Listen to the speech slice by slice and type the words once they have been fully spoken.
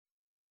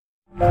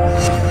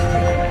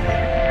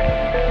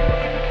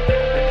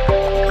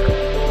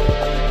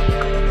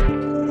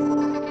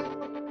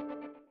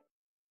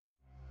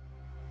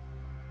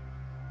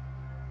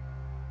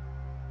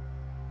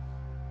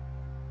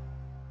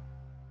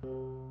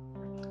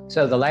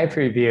So the life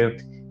review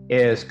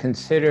is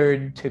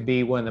considered to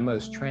be one of the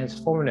most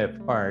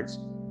transformative parts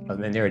of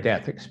the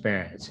near-death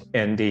experience,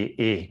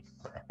 NDE.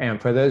 And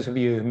for those of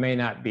you who may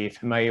not be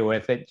familiar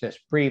with it,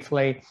 just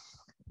briefly,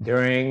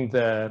 during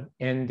the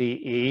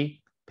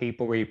NDE,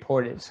 people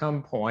report at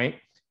some point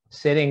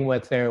sitting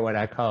with their what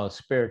I call a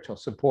spiritual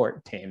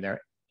support team, their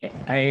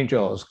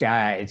angels,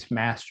 guides,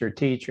 master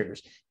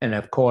teachers, and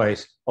of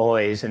course,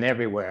 always and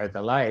everywhere,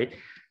 the light.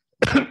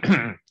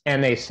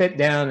 And they sit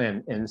down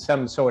in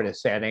some sort of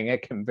setting.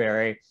 It can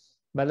vary,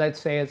 but let's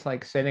say it's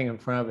like sitting in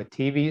front of a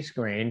TV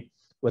screen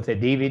with a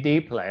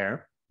DVD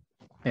player,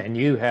 and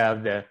you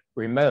have the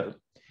remote,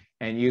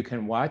 and you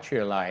can watch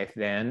your life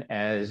then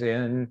as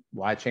in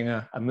watching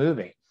a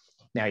movie.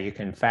 Now you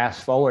can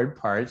fast forward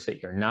parts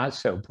that you're not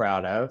so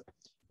proud of.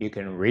 You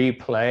can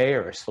replay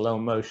or slow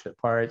motion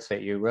parts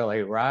that you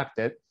really rocked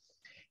it.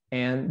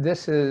 And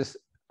this is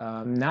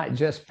not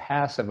just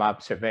passive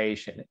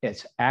observation,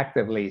 it's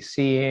actively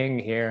seeing,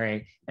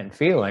 hearing, and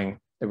feeling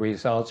the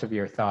results of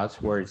your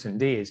thoughts, words, and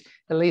deeds,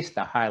 at least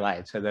the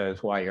highlights of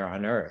those while you're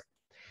on Earth.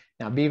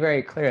 Now, be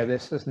very clear,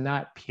 this is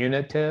not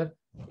punitive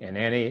in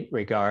any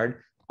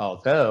regard,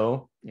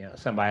 although,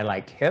 somebody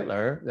like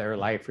Hitler, their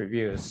life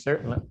review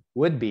certainly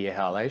would be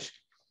hellish,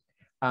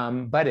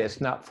 but it's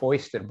not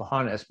foisted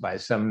upon us by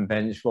some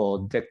vengeful,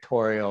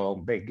 dictatorial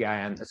big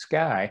guy in the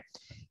sky.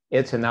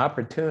 It's an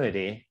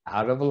opportunity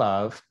out of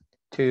love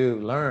to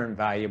learn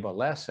valuable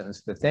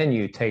lessons that then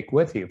you take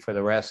with you for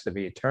the rest of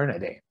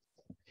eternity.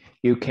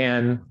 You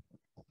can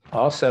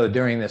also,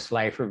 during this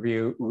life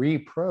review,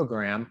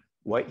 reprogram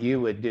what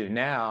you would do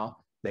now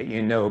that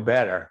you know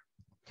better.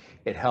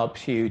 It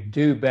helps you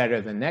do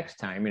better the next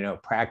time.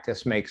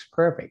 Practice makes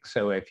perfect.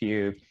 So if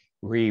you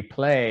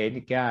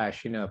replayed,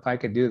 gosh, if I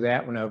could do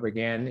that one over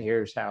again,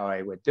 here's how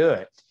I would do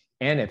it.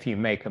 And if you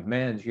make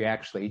amends, you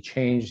actually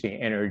change the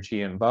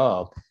energy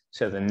involved.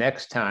 So the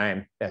next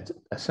time that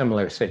a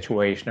similar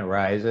situation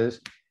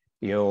arises,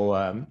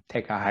 you'll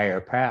take a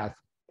higher path.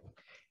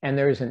 And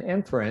there's an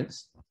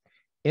inference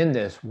in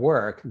this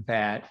work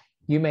that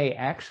you may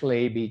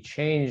actually be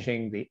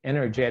changing the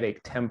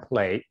energetic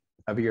template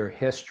of your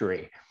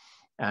history.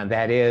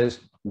 That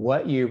is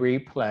what you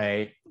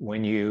replay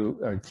when you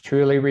are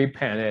truly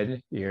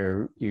repented,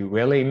 you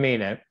really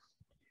mean it.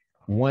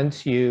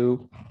 Once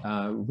you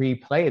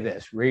replay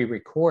this,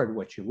 re-record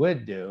what you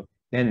would do,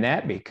 then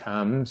that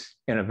becomes,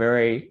 in a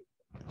very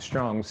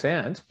strong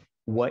sense,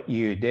 what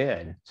you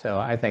did. So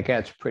I think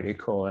that's pretty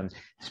cool and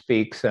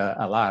speaks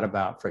a lot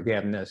about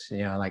forgiveness,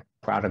 like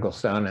prodigal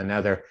son and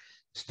other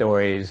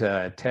stories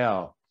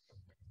tell.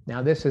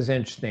 Now, this is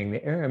interesting.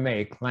 The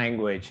Aramaic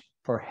language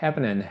for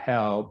heaven and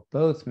hell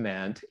both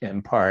meant,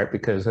 in part,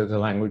 because those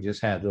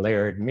languages had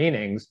layered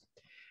meanings,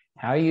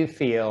 how you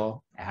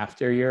feel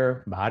after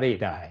your body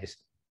dies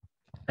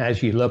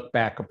as you look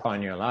back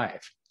upon your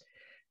life.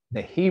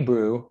 The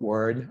Hebrew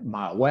word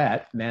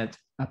ma'wet meant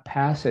a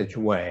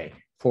passageway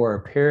for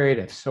a period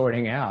of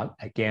sorting out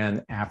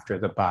again after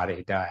the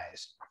body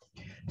dies.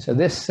 So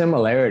this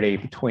similarity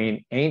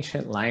between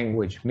ancient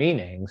language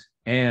meanings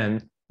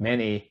and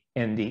many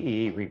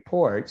NDE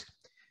reports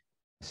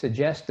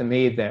suggests to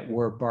me that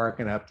we're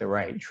barking up the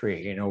right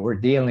tree. We're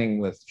dealing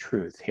with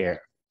truth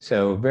here.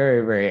 So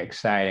very, very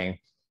exciting.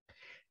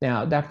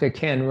 Now, Dr.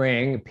 Ken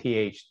Ring,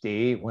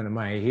 PhD, one of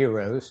my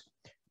heroes,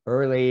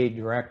 early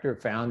director,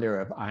 founder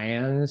of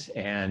IANDS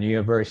and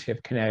University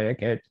of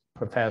Connecticut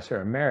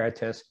professor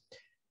emeritus,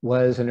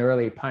 was an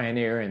early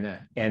pioneer in the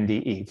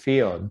NDE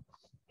field.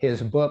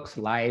 His books,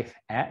 Life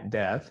at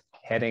Death,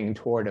 Heading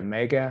Toward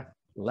Omega,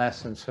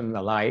 Lessons from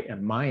the Light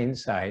and Mind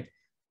Sight,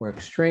 were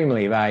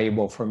extremely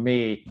valuable for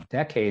me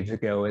decades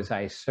ago as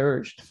I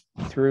searched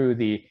through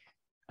the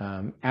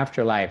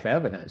afterlife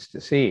evidence to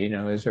see,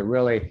 is there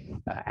really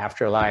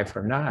afterlife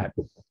or not?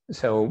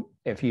 So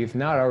if you've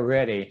not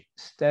already,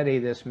 study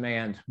this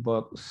man's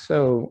book,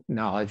 so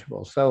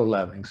knowledgeable, so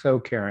loving, so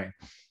caring.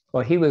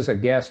 Well, he was a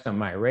guest on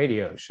my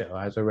radio show.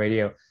 I was a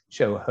radio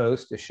show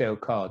host, a show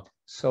called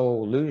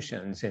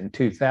Solutions in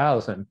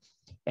 2000.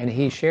 And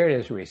he shared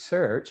his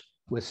research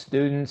with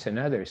students and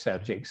other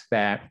subjects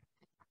that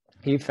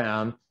he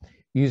found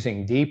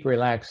using deep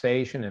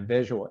relaxation and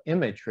visual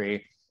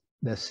imagery,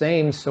 the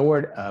same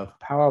sort of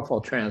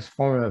powerful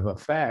transformative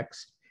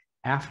effects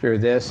after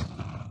this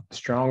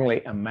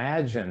strongly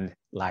imagined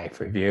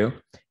life review,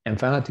 and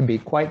found it to be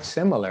quite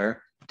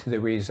similar to the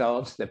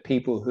results that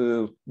people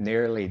who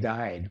nearly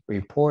died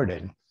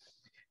reported,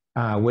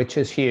 which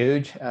is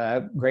huge.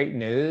 Great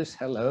news.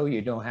 Hello,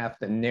 you don't have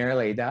to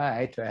nearly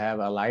die to have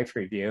a life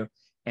review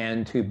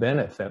and to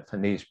benefit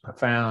from these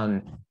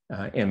profound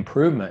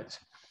improvements.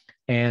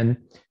 And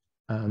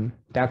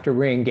Dr.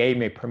 Ring gave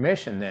me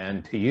permission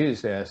then to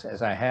use this,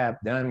 as I have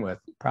done with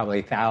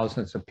probably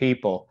thousands of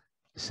people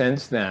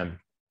since then.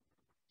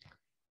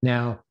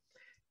 Now,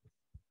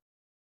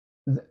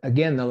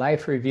 again, the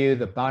life review,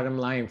 the bottom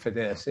line for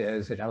this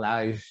is it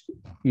allows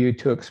you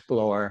to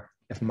explore,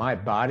 if my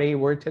body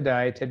were to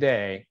die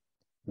today,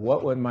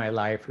 what would my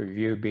life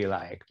review be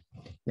like?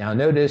 Now,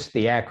 notice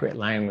the accurate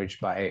language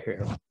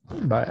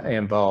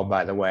involved,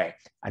 by the way.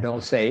 I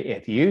don't say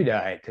if you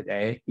die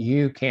today,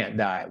 you can't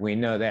die. We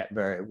know that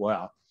very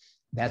well.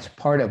 That's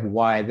part of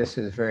why this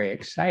is very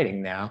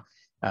exciting now,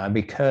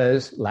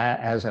 because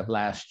as of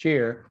last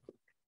year,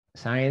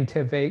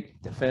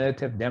 scientific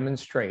definitive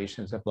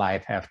demonstrations of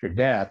life after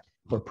death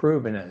were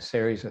proven in a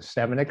series of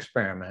 7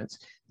 experiments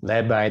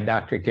led by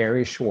Dr.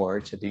 Gary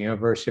Schwartz at the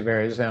University of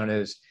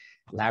Arizona's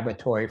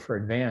Laboratory for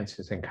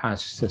Advances in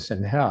Consciousness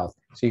and Health.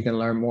 So you can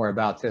learn more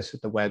about this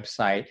at the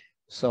website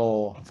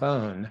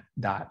soulphone.com.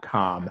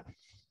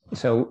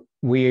 So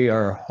we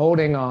are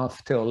holding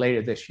off till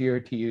later this year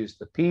to use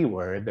the P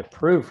word, the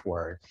proof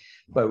word,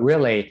 but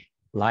really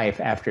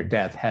life after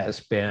death has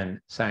been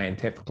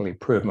scientifically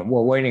proven.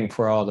 We're waiting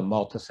for all the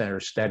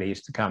multicenter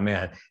studies to come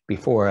in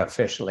before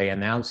officially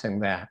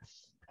announcing that.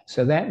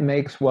 So that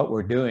makes what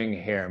we're doing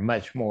here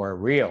much more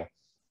real.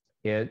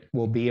 It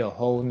will be a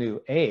whole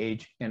new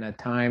age and a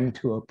time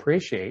to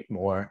appreciate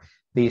more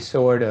these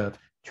sort of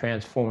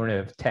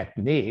transformative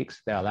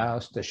techniques that allow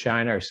us to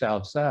shine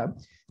ourselves up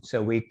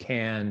so we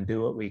can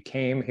do what we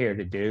came here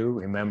to do,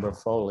 remember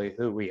fully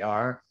who we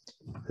are,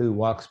 who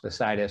walks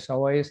beside us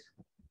always.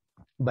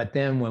 But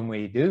then when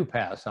we do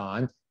pass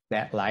on,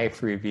 that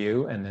life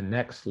review and the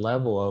next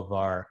level of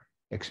our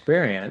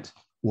experience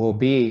will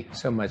be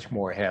so much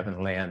more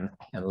heavenly and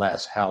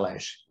less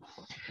hellish.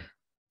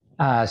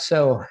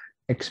 So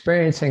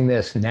experiencing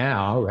this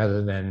now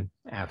rather than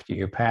after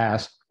you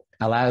pass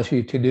allows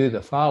you to do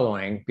the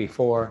following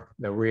before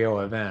the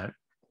real event.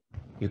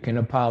 You can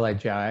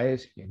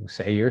apologize, you can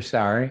say you're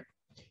sorry,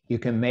 you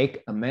can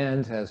make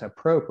amends as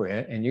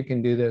appropriate, and you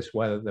can do this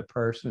whether the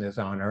person is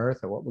on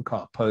earth or what we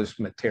call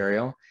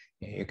post-material.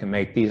 You can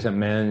make these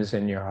amends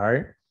in your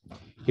heart.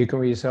 You can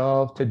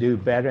resolve to do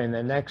better in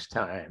the next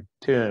time,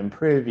 to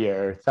improve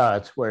your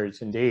thoughts,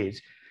 words, and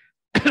deeds.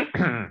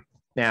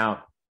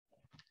 Now,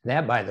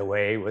 that, by the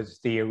way, was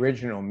the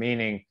original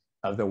meaning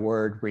of the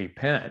word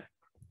repent.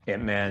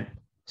 It meant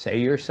say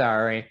you're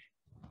sorry,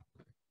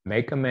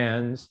 make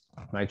amends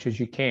as much as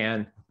you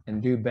can,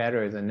 and do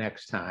better the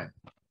next time.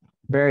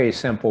 Very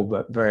simple,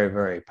 but very,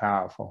 very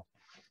powerful.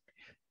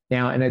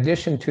 Now, in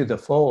addition to the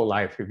full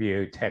life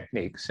review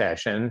technique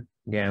session,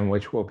 again,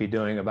 which we'll be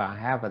doing about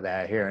half of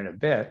that here in a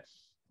bit,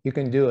 you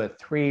can do a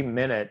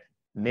 3-minute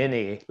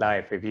mini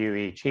life review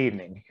each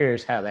evening.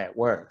 Here's how that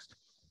works.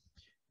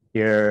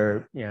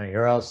 You're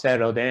all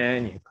settled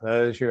in, you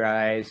close your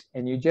eyes,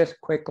 and you just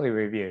quickly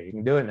review. You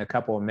can do it in a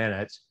couple of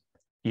minutes,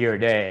 your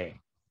day.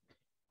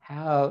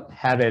 How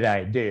did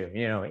I do?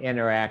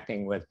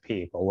 Interacting with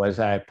people. Was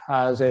I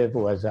positive?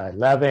 Was I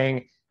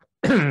loving?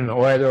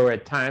 Or there were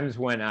times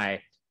when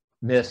I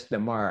missed the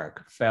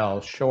mark, fell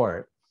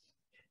short.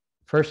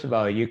 First of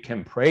all, you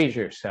can praise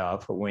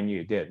yourself for when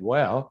you did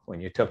well,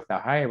 when you took the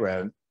high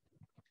road.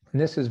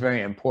 And this is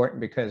very important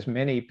because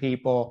many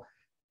people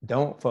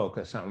don't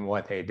focus on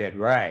what they did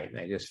right.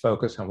 They just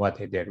focus on what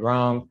they did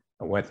wrong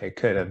or what they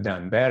could have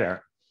done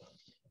better.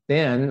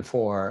 Then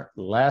for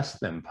less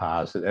than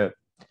positive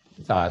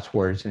thoughts,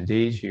 words, and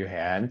deeds you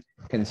had,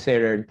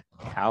 considered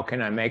how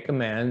can I make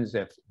amends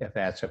if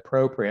that's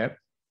appropriate,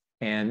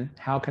 and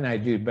how can I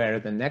do better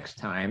the next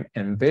time,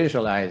 and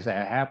visualize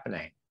that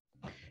happening.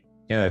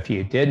 If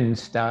you didn't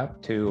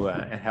stop to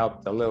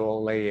help the little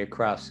old lady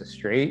across the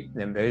street,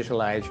 then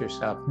visualize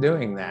yourself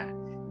doing that.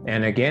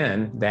 And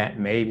again, that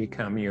may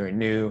become your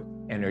new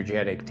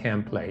energetic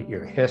template,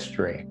 your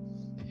history.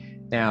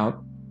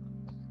 Now,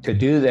 to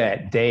do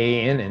that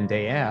day in and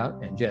day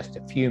out in just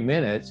a few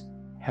minutes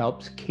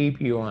helps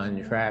keep you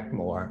on track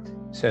more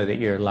so that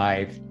your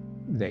life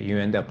that you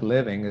end up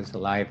living is the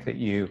life that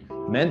you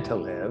meant to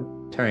live,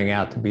 turning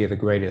out to be the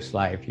greatest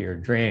life of your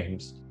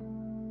dreams.